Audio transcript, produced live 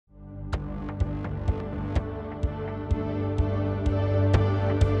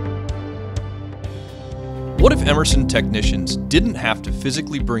What if Emerson technicians didn't have to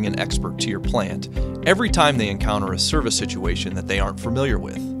physically bring an expert to your plant every time they encounter a service situation that they aren't familiar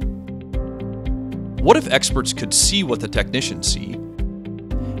with? What if experts could see what the technicians see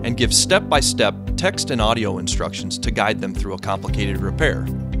and give step-by-step text and audio instructions to guide them through a complicated repair?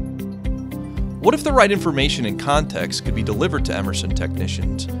 What if the right information and context could be delivered to Emerson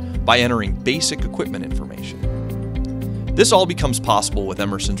technicians by entering basic equipment information? This all becomes possible with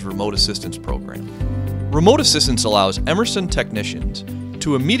Emerson's Remote Assistance program. Remote Assistance allows Emerson technicians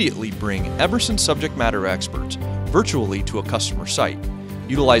to immediately bring Emerson subject matter experts virtually to a customer site,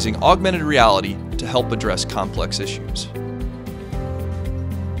 utilizing augmented reality to help address complex issues.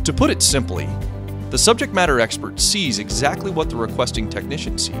 To put it simply, the subject matter expert sees exactly what the requesting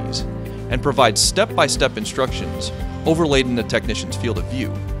technician sees and provides step-by-step instructions overlaid in the technician's field of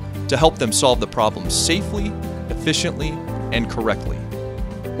view to help them solve the problem safely, efficiently, and correctly.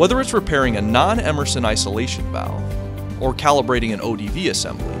 Whether it's repairing a non-Emerson isolation valve or calibrating an ODV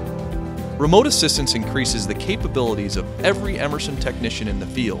assembly, Remote Assistance increases the capabilities of every Emerson technician in the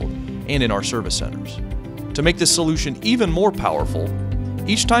field and in our service centers. To make this solution even more powerful,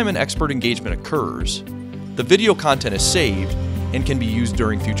 each time an expert engagement occurs, the video content is saved and can be used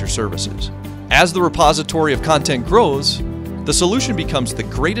during future services. As the repository of content grows, the solution becomes the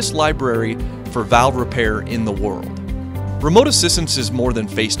greatest library for valve repair in the world. Remote Assistance is more than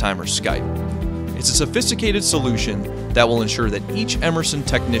FaceTime or Skype. It's a sophisticated solution that will ensure that each Emerson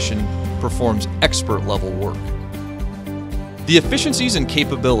technician performs expert-level work. The efficiencies and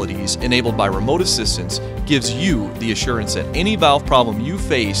capabilities enabled by Remote Assistance gives you the assurance that any valve problem you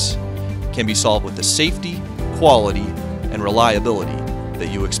face can be solved with the safety, quality, and reliability that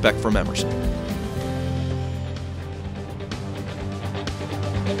you expect from Emerson.